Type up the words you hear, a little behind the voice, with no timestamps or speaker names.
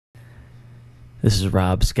This is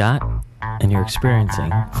Rob Scott, and you're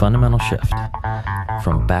experiencing Fundamental Shift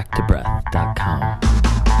from BackToBreath.com.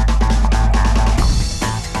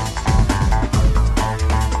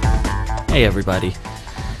 Hey everybody.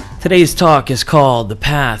 Today's talk is called The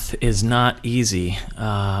Path is Not Easy,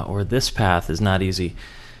 or This Path is Not Easy.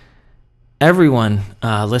 Everyone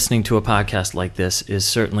listening to a podcast like this is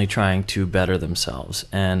certainly trying to better themselves,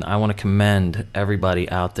 and I want to commend everybody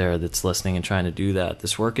out there that's listening and trying to do that.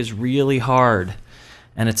 This work is really hard,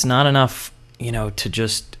 and it's not enough, to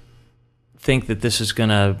just think that this is going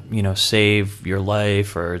to, save your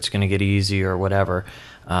life or it's going to get easy or whatever.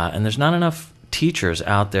 And there's not enough teachers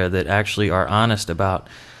out there that actually are honest about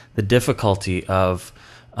the difficulty of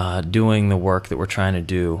doing the work that we're trying to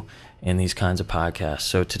do in these kinds of podcasts.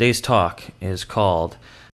 So today's talk is called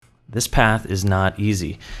This Path is Not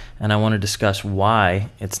Easy, and I want to discuss why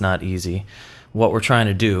it's not easy, what we're trying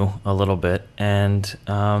to do a little bit, and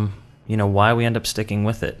why we end up sticking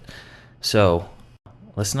with it. So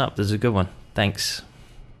listen up, this is a good one. Thanks.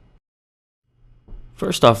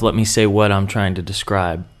 First off, let me say what I'm trying to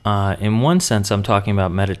describe. In one sense, I'm talking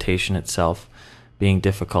about meditation itself being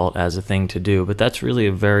difficult as a thing to do, but that's really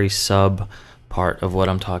a very sub part of what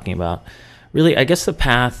I'm talking about. Really, I guess the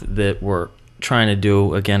path that we're trying to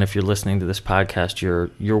do, again, if you're listening to this podcast,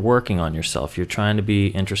 you're working on yourself. You're trying to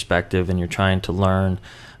be introspective, and you're trying to learn,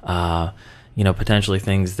 potentially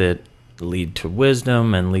things that lead to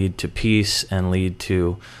wisdom and lead to peace and lead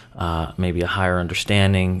to maybe a higher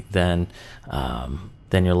understanding than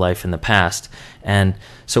your life in the past. And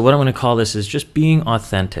so what I'm going to call this is just being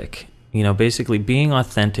authentic. Basically being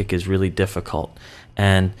authentic is really difficult.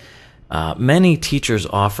 And many teachers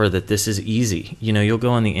offer that this is easy. You'll go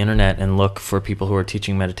on the internet and look for people who are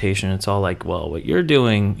teaching meditation. It's all like, well, what you're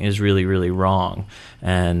doing is really, really wrong.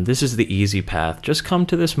 And this is the easy path. Just come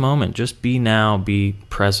to this moment. Just be now, be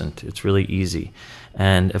present. It's really easy.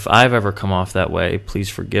 And if I've ever come off that way, please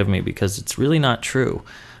forgive me, because it's really not true.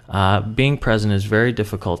 Being present is very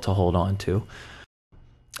difficult to hold on to.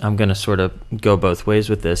 I'm going to sort of go both ways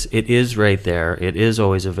with this. It is right there. It is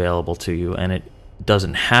always available to you, and it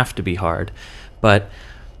doesn't have to be hard. But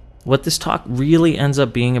what this talk really ends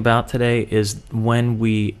up being about today is when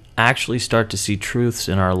we actually start to see truths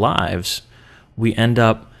in our lives, we end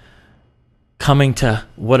up coming to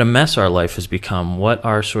what a mess our life has become, what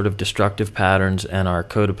our sort of destructive patterns and our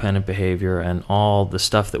codependent behavior and all the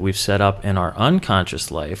stuff that we've set up in our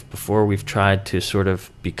unconscious life before we've tried to sort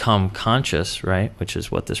of become conscious, right? Which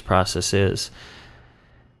is what this process is.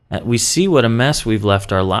 We see what a mess we've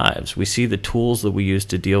left our lives. We see the tools that we use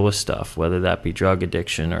to deal with stuff, whether that be drug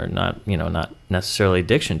addiction or not necessarily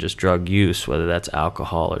addiction, just drug use, whether that's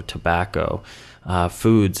alcohol or tobacco,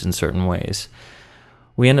 foods in certain ways.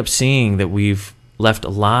 We end up seeing that we've left a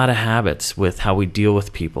lot of habits with how we deal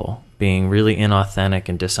with people, being really inauthentic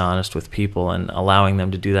and dishonest with people and allowing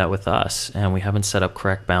them to do that with us. And we haven't set up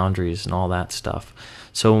correct boundaries and all that stuff.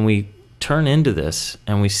 So when we turn into this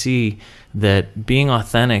and we see that being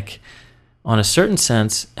authentic, on a certain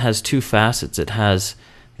sense, has two facets. It has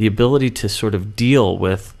the ability to sort of deal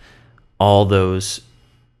with all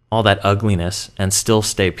that ugliness and still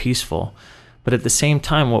stay peaceful. But at the same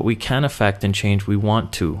time, what we can affect and change, we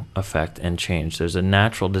want to affect and change. There's a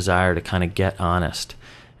natural desire to kind of get honest.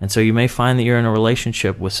 And so you may find that you're in a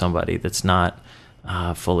relationship with somebody that's not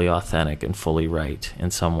fully authentic and fully right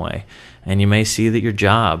in some way. And you may see that your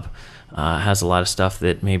job has a lot of stuff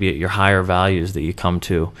that maybe at your higher values that you come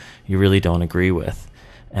to, you really don't agree with.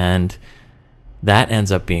 And that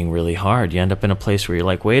ends up being really hard. You end up in a place where you're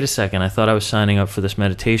like, wait a second, I thought I was signing up for this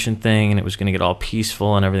meditation thing and it was going to get all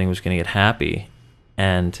peaceful and everything was going to get happy.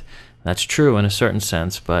 And that's true in a certain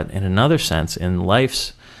sense, but in another sense, in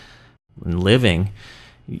living,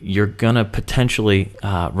 you're going to potentially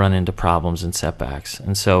run into problems and setbacks.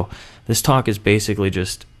 And so this talk is basically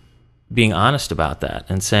just being honest about that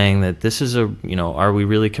and saying that this is are we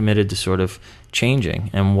really committed to sort of changing,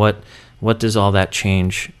 and what does all that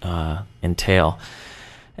change entail?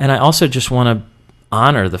 And I also just want to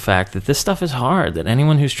honor the fact that this stuff is hard, that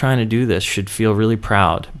anyone who's trying to do this should feel really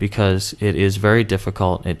proud, because it is very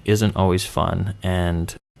difficult, it isn't always fun,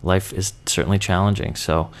 and life is certainly challenging.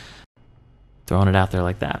 So throwing it out there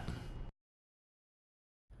like that.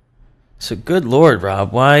 So good Lord,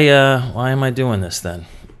 Rob, why am I doing this then?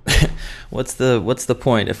 What's the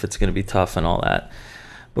point if it's going to be tough and all that?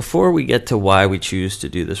 Before we get to why we choose to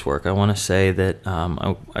do this work, I want to say that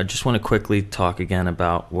I just want to quickly talk again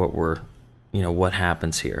about what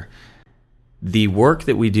happens here. The work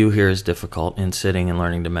that we do here is difficult in sitting and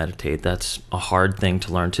learning to meditate. That's a hard thing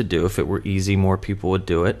to learn to do. If it were easy, more people would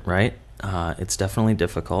do it, right? It's definitely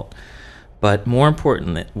difficult. But more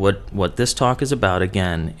importantly, what this talk is about,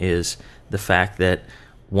 again, is the fact that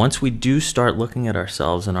once we do start looking at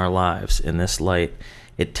ourselves and our lives in this light,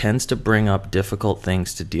 it tends to bring up difficult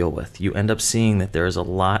things to deal with. You end up seeing that there is a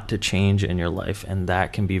lot to change in your life, and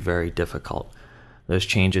that can be very difficult. Those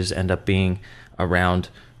changes end up being around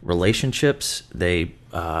relationships. They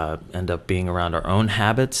end up being around our own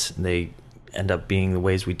habits. They end up being the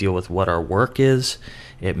ways we deal with what our work is.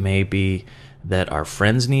 It may be that our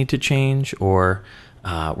friends need to change, or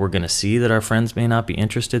we're going to see that our friends may not be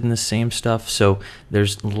interested in the same stuff. So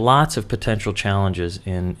there's lots of potential challenges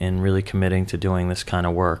in really committing to doing this kind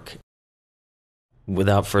of work.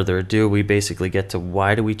 Without further ado, we basically get to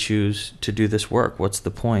why do we choose to do this work? What's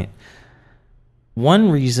the point?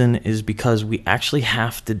 One reason is because we actually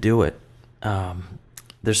have to do it.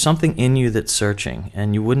 There's something in you that's searching,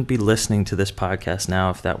 and you wouldn't be listening to this podcast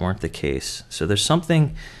now if that weren't the case. So there's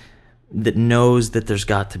something that knows that there's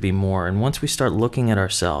got to be more. And once we start looking at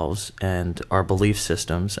ourselves and our belief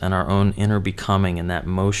systems and our own inner becoming and that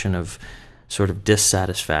motion of sort of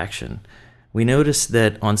dissatisfaction, we notice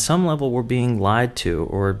that on some level we're being lied to,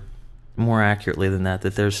 or more accurately than that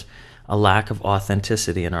there's a lack of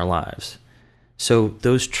authenticity in our lives. So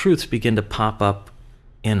those truths begin to pop up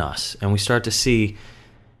in us, and we start to see,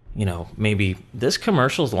 maybe this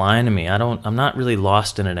commercial's lying to me. I'm not really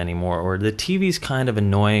lost in it anymore, or the TV's kind of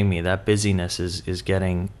annoying me. That busyness is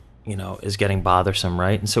getting bothersome,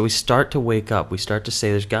 right? And so we start to wake up. We start to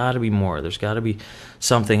say, there's got to be more. There's got to be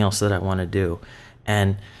something else that I want to do.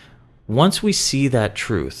 And once we see that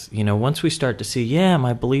truth, once we start to see,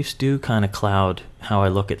 my beliefs do kind of cloud how I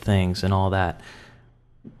look at things and all that,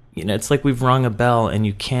 it's like we've rung a bell and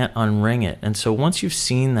you can't unring it. And so once you've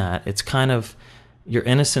seen that, it's kind of, your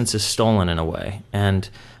innocence is stolen in a way. And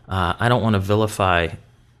I don't want to vilify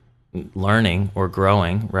learning or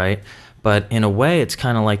growing, right? But in a way, it's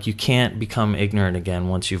kind of like you can't become ignorant again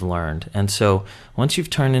once you've learned. And so once you've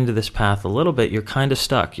turned into this path a little bit, you're kind of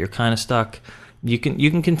stuck. You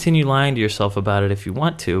can continue lying to yourself about it if you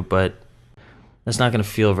want to, but that's not going to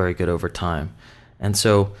feel very good over time. And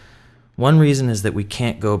so one reason is that we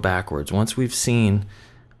can't go backwards. Once we've seen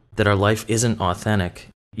that our life isn't authentic,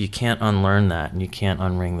 you can't unlearn that, and you can't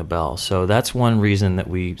unring the bell. So that's one reason that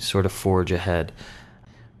we sort of forge ahead.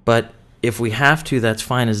 But if we have to, that's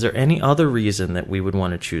fine. Is there any other reason that we would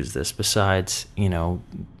want to choose this besides,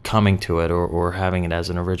 coming to it or having it as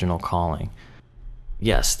an original calling?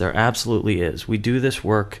 Yes, there absolutely is. We do this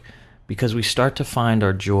work because we start to find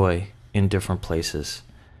our joy in different places.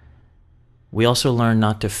 We also learn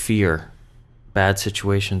not to fear bad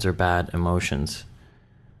situations or bad emotions.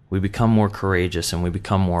 We become more courageous and we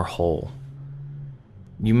become more whole.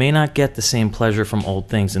 You may not get the same pleasure from old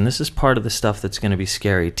things, and this is part of the stuff that's going to be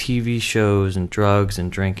scary. TV shows and drugs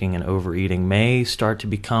and drinking and overeating may start to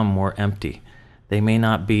become more empty. They may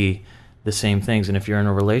not be the same things, and if you're in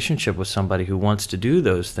a relationship with somebody who wants to do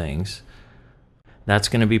those things, that's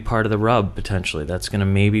going to be part of the rub, potentially. That's going to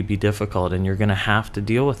maybe be difficult, and you're going to have to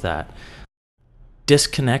deal with that.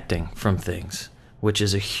 Disconnecting from things, which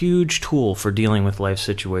is a huge tool for dealing with life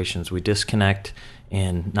situations. We disconnect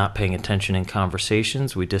in not paying attention in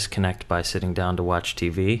conversations. We disconnect by sitting down to watch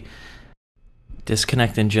TV.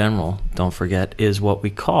 Disconnect in general, don't forget, is what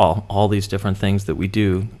we call all these different things that we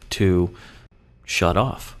do to shut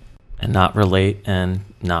off and not relate and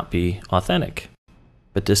not be authentic.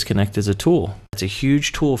 But disconnect is a tool. It's a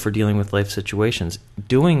huge tool for dealing with life situations.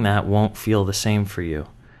 Doing that won't feel the same for you,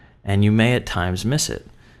 and you may at times miss it.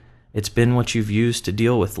 It's been what you've used to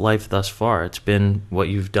deal with life thus far. It's been what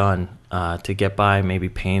you've done to get by maybe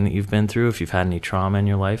pain that you've been through, if you've had any trauma in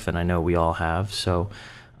your life, and I know we all have. So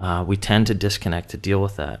we tend to disconnect to deal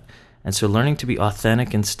with that. And so learning to be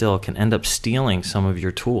authentic and still can end up stealing some of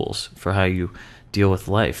your tools for how you deal with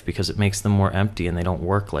life, because it makes them more empty and they don't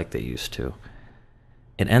work like they used to.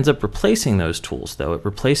 It ends up replacing those tools, though. It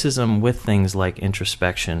replaces them with things like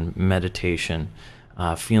introspection, meditation,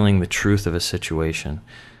 feeling the truth of a situation,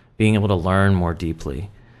 being able to learn more deeply.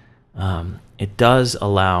 It does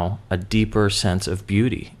allow a deeper sense of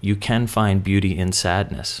beauty. You can find beauty in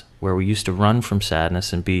sadness. Where we used to run from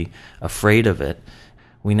sadness and be afraid of it,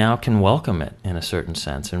 we now can welcome it in a certain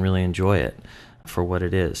sense and really enjoy it for what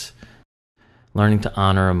it is. Learning to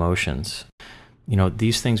honor emotions.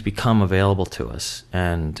 These things become available to us,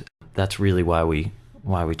 and that's really why we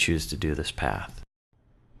choose to do this path.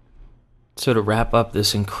 So to wrap up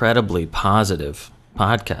this incredibly positive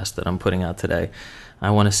podcast that I'm putting out today,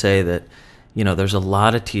 I want to say that, there's a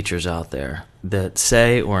lot of teachers out there that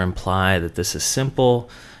say or imply that this is simple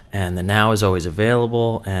and the now is always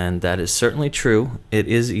available, and that is certainly true. It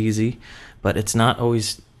is easy, but it's not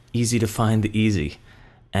always easy to find the easy.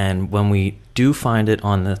 And when we do find it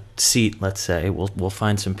on the seat, let's say, we'll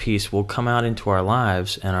find some peace. We'll come out into our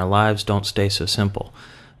lives, and our lives don't stay so simple.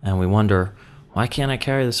 And we wonder, why can't I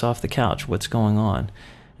carry this off the couch? What's going on?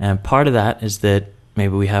 And part of that is that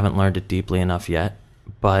maybe we haven't learned it deeply enough yet.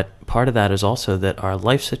 But part of that is also that our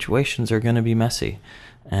life situations are going to be messy,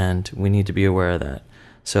 and we need to be aware of that.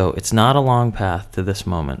 So it's not a long path to this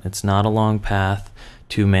moment. It's not a long path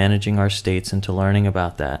to managing our states and to learning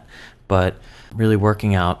about that. But really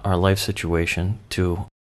working out our life situation to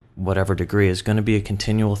whatever degree is going to be a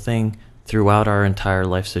continual thing throughout our entire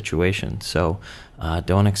life situation. So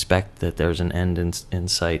don't expect that there's an end in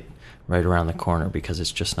sight right around the corner, because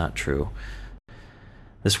it's just not true.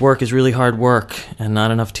 This work is really hard work, and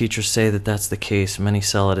not enough teachers say that that's the case. Many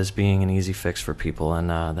sell it as being an easy fix for people, and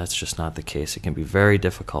that's just not the case. It can be very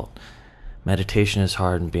difficult. Meditation is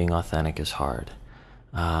hard, and being authentic is hard.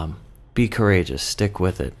 Be courageous. Stick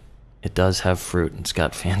with it. It does have fruit, and it's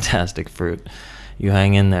got fantastic fruit. You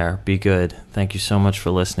hang in there. Be good. Thank you so much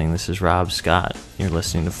for listening. This is Rob Scott. You're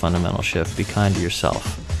listening to Fundamental Shift. Be kind to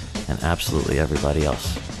yourself and absolutely everybody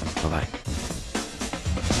else. Bye-bye.